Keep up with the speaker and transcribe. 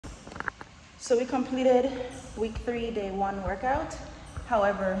So we completed week 3, day 1 workout.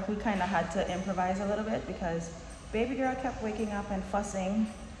 However, we kind of had to improvise a little bit because baby girl kept waking up and fussing.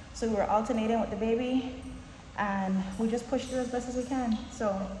 So we were alternating with the baby and we just pushed through as best as we can.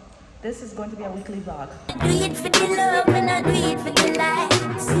 So this is going to be a weekly vlog.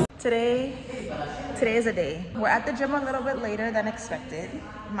 Today is a day. We're at the gym a little bit later than expected.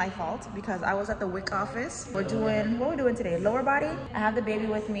 My fault, because I was at the WIC office. What are we doing today? Lower body. I have the baby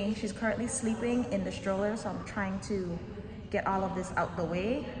with me. She's currently sleeping in the stroller, so I'm trying to get all of this out the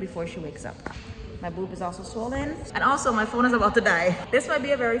way before she wakes up. My boob is also swollen. And also my phone is about to die. This might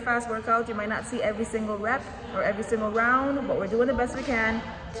be a very fast workout. You might not see every single rep or every single round, but we're doing the best we can.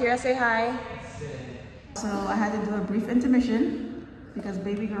 Kira, say hi. So I had to do a brief intermission because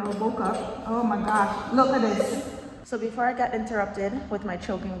baby girl woke up. Oh my gosh, look at this. So before I got interrupted with my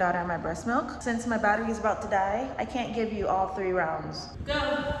choking daughter and my breast milk, since my battery is about to die, I can't give you all 3 rounds. Go.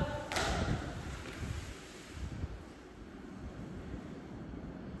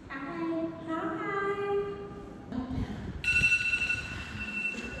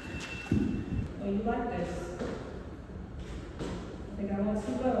 Like this. I think I want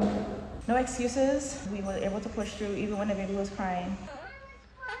to go. No excuses. We were able to push through even when the baby was crying.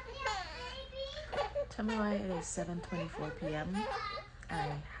 Tell me why it is 7:24 p.m. I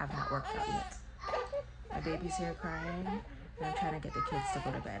have not worked out yet. My baby's here crying and I'm trying to get the kids to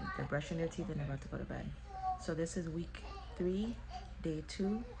go to bed. They're brushing their teeth and they're about to go to bed. So this is week 3, day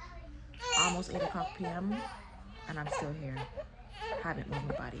 2, almost 8 o'clock p.m. and I'm still here. Haven't moved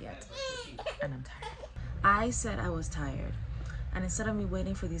my body yet and I'm tired. I said I was tired, and instead of me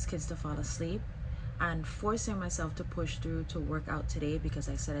waiting for these kids to fall asleep and forcing myself to push through to work out today because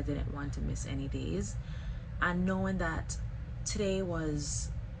I said I didn't want to miss any days, and knowing that today was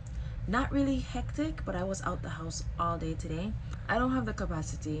not really hectic, but I was out the house all day today, I don't have the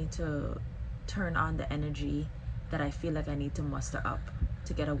capacity to turn on the energy that I feel like I need to muster up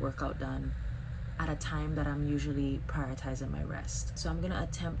to get a workout done at a time that I'm usually prioritizing my rest. So I'm gonna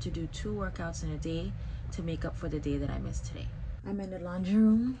attempt to do 2 workouts in a day to make up for the day that I missed today. I'm in the laundry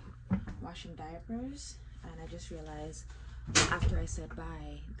room washing diapers, and I just realized after I said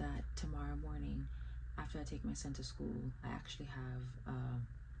bye that tomorrow morning, after I take my son to school, I actually have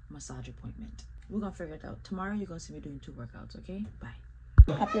a massage appointment. We're gonna figure it out. Tomorrow you're gonna see me doing 2 workouts, okay?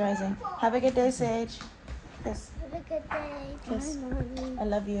 Bye. Happy rising. Have a good day, Sage. Yes. Have a good day. Yes. Bye, Mommy. I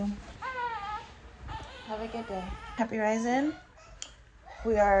love you. Have a good day. Happy rising.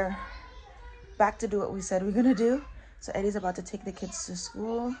 We are back to do what we said we're gonna do. So Eddie's about to take the kids to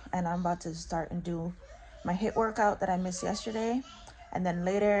school and I'm about to start and do my HIIT workout that I missed yesterday. And then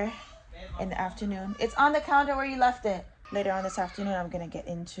later in the afternoon, it's on the counter where you left it. Later on this afternoon, I'm gonna get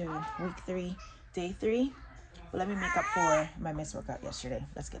into week 3, day 3. But let me make up for my missed workout yesterday.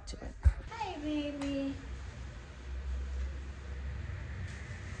 Let's get to it. Hi, baby.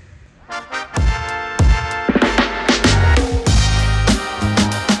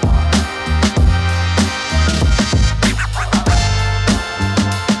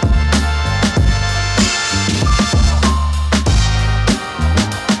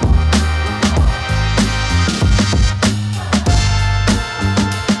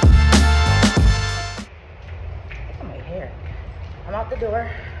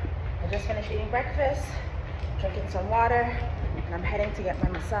 Door. I just finished eating breakfast, drinking some water, and I'm heading to get my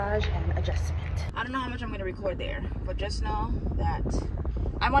massage and adjustment. I don't know how much I'm going to record there, but just know that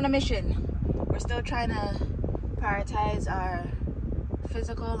I'm on a mission. We're still trying to prioritize our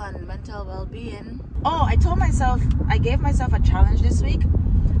physical and mental well-being. Oh, I gave myself a challenge this week,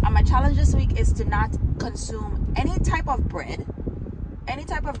 and my challenge this week is to not consume any type of bread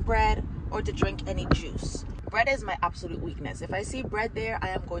or to drink any juice. Bread is my absolute weakness. If I see bread there, I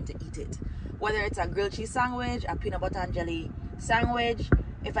am going to eat it. Whether it's a grilled cheese sandwich, a peanut butter and jelly sandwich,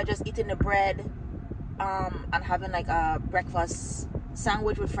 if I just eating the bread and having like a breakfast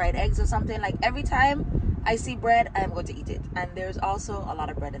sandwich with fried eggs or something, like every time I see bread, I am going to eat it. And there's also a lot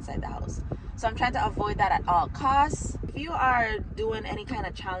of bread inside the house. So I'm trying to avoid that at all costs. If you are doing any kind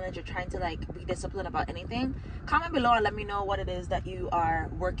of challenge or trying to like be disciplined about anything, comment below and let me know what it is that you are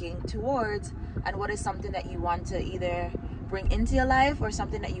working towards and what is something that you want to either bring into your life or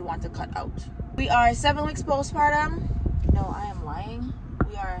something that you want to cut out. We are 7 weeks postpartum. No, I am lying.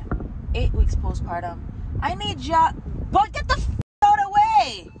 We are 8 weeks postpartum. I need y'all, but get the f out of the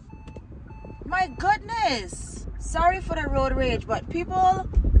way. My goodness. Sorry for the road rage, but people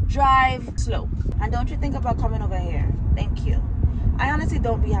drive slow. And don't you think about coming over here. Thank you. I honestly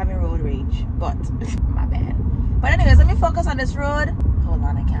don't be having road rage, but my bad. But anyways, let me focus on this road. Hold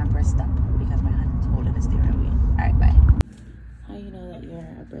on, I can't press stop because my hand is holding the steering wheel. All right, bye. How you know that you're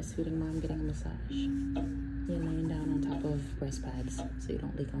a breastfeeding mom getting a massage. You're laying down on top of breast pads so you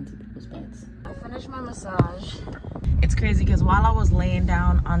don't leak onto people's beds. I finished my massage. It's crazy because while I was laying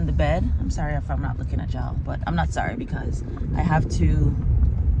down on the bed, I'm sorry if I'm not looking at y'all, but I'm not sorry because I have to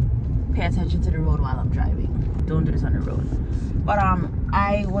pay attention to the road while I'm driving. Don't do this on the road. But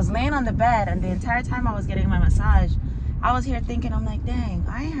I was laying on the bed, and the entire time I was getting my massage, I was here thinking, I'm like, dang,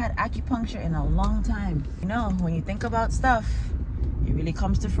 I ain't had acupuncture in a long time. You know, when you think about stuff, it really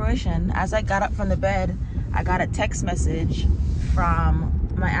comes to fruition. As I got up from the bed, I got a text message from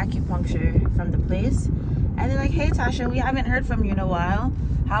my acupuncture from the place, and they're like, hey Tasha, we haven't heard from you in a while.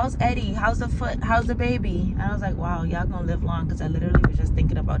 How's Eddie? How's the foot? How's the baby? And I was like, wow, y'all gonna live long, because I literally was just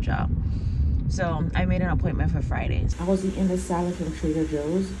thinking about y'all. So I made an appointment for Fridays. I was eating this salad from Trader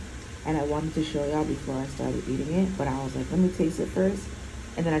Joe's, and I wanted to show y'all before I started eating it, but I was like, let me taste it first,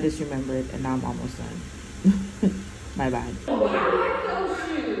 and then I just remembered, and now I'm almost done. My bad. Oh, I like those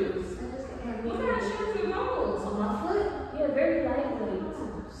shoes. What kind of shoes are those? On my foot? Yeah, very lightweight.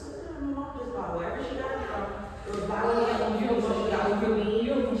 My mom just bought wherever she got it from. It was buying it on you, so she got it for me.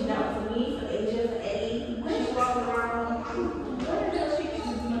 She got it for me, for AJ, for Eddie. She's walking around. Where the hell she get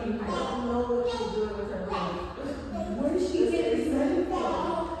this money from? I don't know what she's doing with her money. Where did she get this money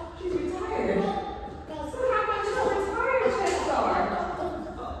from? She's retired. So how much her retired checks are?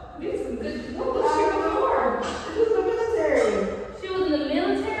 These some good. What was she before? She was in the military. She was in the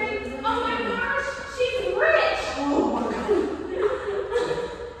military? Oh my gosh, she's rich. Oh my God.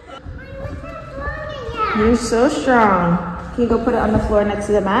 You're so strong. Can you go put it on the floor next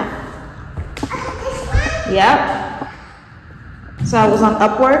to the mat? Yep. So I was on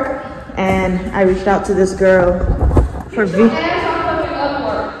Upwork, and I reached out to this girl for video.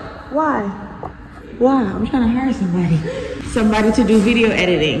 Why? Why? I'm trying to hire somebody to do video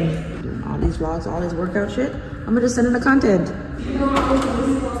editing. All these vlogs, all this workout shit. I'm gonna just send in the content.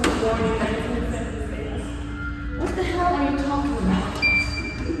 What the hell are you talking about?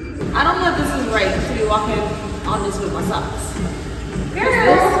 I don't know if this is right to be walking on this with my socks.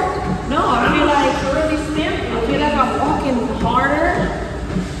 Girl! No, I feel like I'm walking harder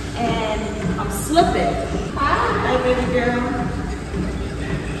and I'm slipping. Hi, baby girl.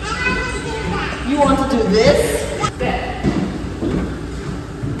 You want to do this? Bet.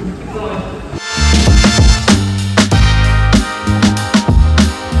 Keep going.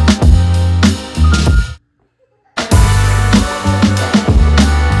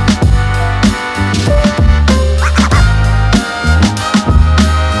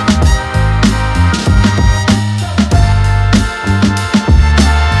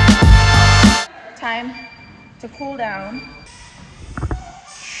 Time to cool down.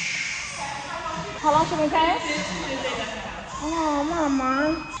 How long should we pass? Oh,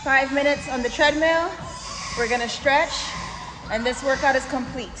 mama. 5 minutes on the treadmill. We're gonna stretch, and this workout is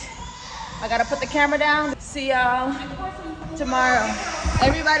complete. I gotta put the camera down. See y'all tomorrow.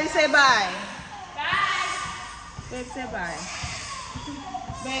 Everybody say bye. Bye. Babe, say bye.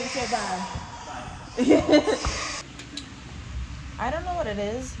 Babe, say bye. I don't know what it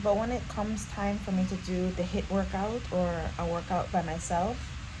is, but when it comes time for me to do the HIIT workout or a workout by myself,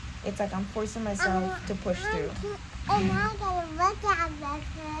 it's like I'm forcing myself to push through. And I'm gonna work out with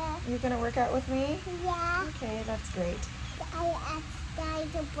her. You're gonna work out with me? Yeah. Okay, that's great. I asked Daddy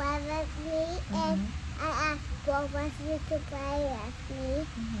to play with me, and I asked both of you to play with me.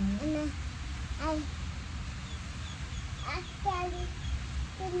 And then I asked Daddy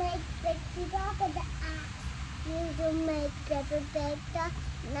to make the TikTok, and I asked you to make the TikTok.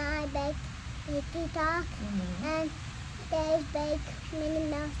 Now I make the TikTok, and they bake Minnie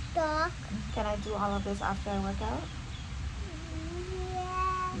Mouse dog. Can I do all of this after I work out?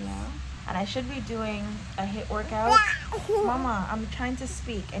 Yeah. And I should be doing a HIIT workout. Mama, I'm trying to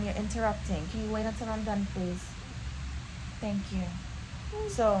speak and you're interrupting. Can you wait until I'm done, please? Thank you.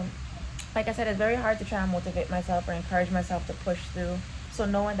 So, like I said, it's very hard to try and motivate myself or encourage myself to push through. So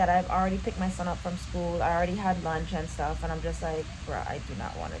knowing that I've already picked my son up from school, I already had lunch and stuff, and I'm just like, bro, I do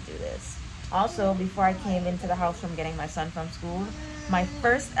not want to do this. Also, before I came into the house from getting my son from school, my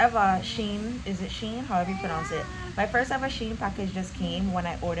first ever Shein, is it Shein? However you pronounce it. My first ever Shein package just came when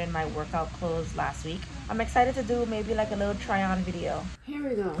I ordered my workout clothes last week. I'm excited to do maybe like a little try-on video. Here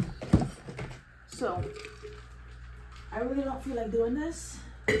we go. So, I really don't feel like doing this,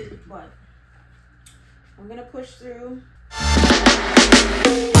 but I'm gonna push through.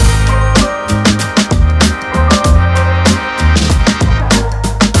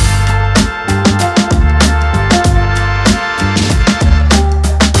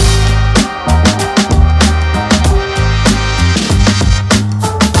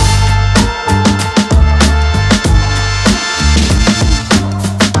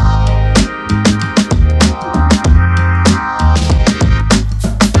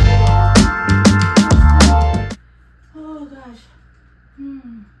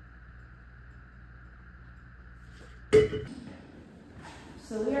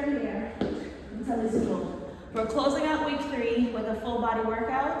 So we are here. Let me tell these people. We're closing out week 3 with a full body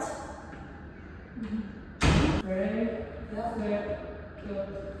workout. Ready? Yep. Yep.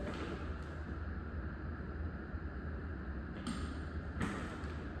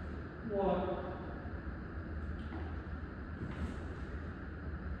 One.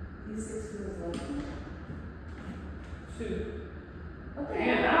 These 6 minutes left. 2. Okay,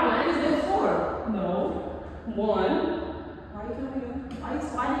 now I just did 4. No. 1. Why you coming in?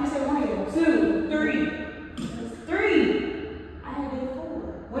 Why did you say 1 again? 2, 3. 3. I had did 4.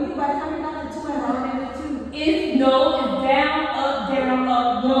 When you by the time you got to 2, I already did 2. It's down,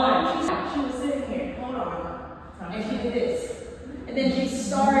 up, 1. She was sitting here. Hold on. And she did this. And then she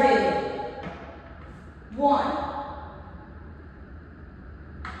started. 1.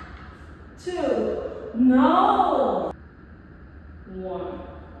 2. No. 1.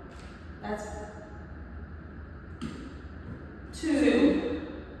 That's 2.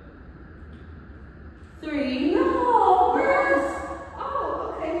 3. No, where's?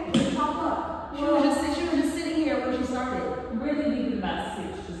 Oh, okay. Just pop up. She was just sitting here when she started. Really needed about 6.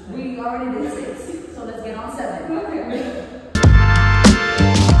 We already did 6. So let's get on 7. Okay.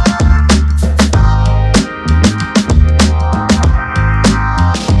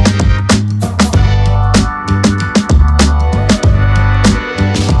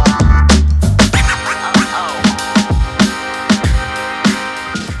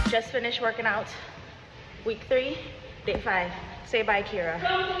 Finished working out. Week 3, day 5. Say bye, Kira.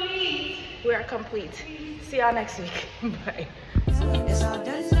 Complete. We are complete. See y'all next week. Bye.